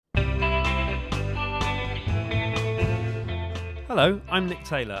Hello, I'm Nick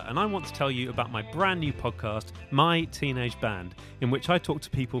Taylor, and I want to tell you about my brand new podcast, My Teenage Band, in which I talk to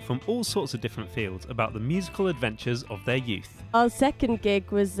people from all sorts of different fields about the musical adventures of their youth. Our second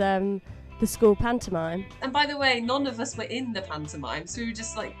gig was the school pantomime. And by the way, none of us were in the pantomime, so we were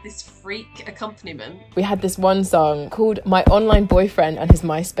just like this freak accompaniment. We had this one song called My Online Boyfriend and His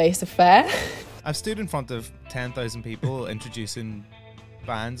MySpace Affair. I've stood in front of 10,000 people introducing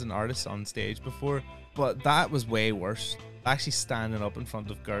bands and artists on stage before, but that was way worse. Actually standing up in front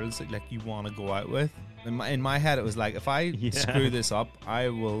of girls that like you want to go out with. In my head it was like, if I screw this up, I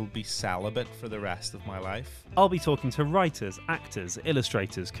will be celibate for the rest of my life. I'll be talking to writers, actors,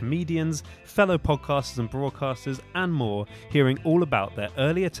 illustrators, comedians, fellow podcasters and broadcasters and more, hearing all about their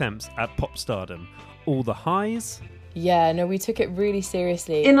early attempts at pop stardom. All the highs. Yeah, no, we took it really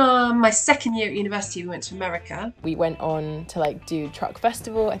seriously. In my second year at university, we went to America. We went on to do Truck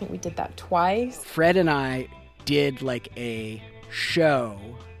Festival. I think we did that twice. Fred and I did a show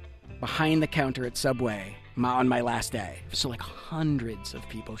behind the counter at Subway on my last day. So hundreds of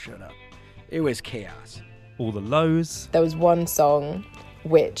people showed up. It was chaos. All the lows. There was one song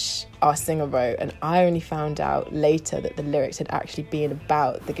which our singer wrote, and I only found out later that the lyrics had actually been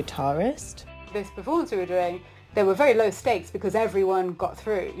about the guitarist. This performance we were doing, there were very low stakes because everyone got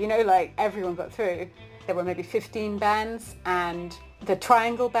through. Everyone got through. There were maybe 15 bands, and the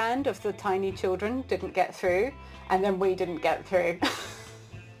triangle band of the tiny children didn't get through, and then we didn't get through.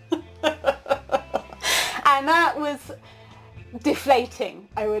 And that was deflating,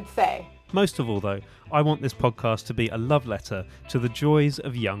 I would say. Most of all, though, I want this podcast to be a love letter to the joys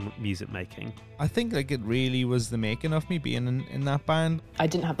of young music making. I think it really was the making of me being in that band. I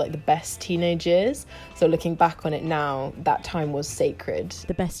didn't have the best teenage years, so looking back on it now, that time was sacred.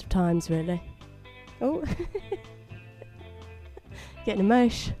 The best of times, really. Oh, getting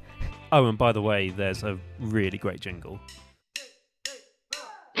emotion. Oh, and by the way, there's a really great jingle.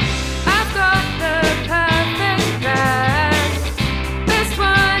 I've got the perfect band, best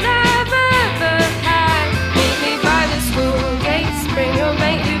one I've ever had. Meet me by the school gates, bring your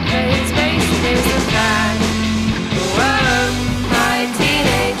mate who plays bass. Here's the band, whoa, my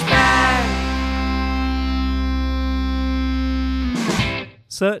teenage band.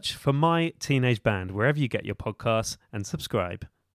 Search for My Teenage Band wherever you get your podcasts and subscribe.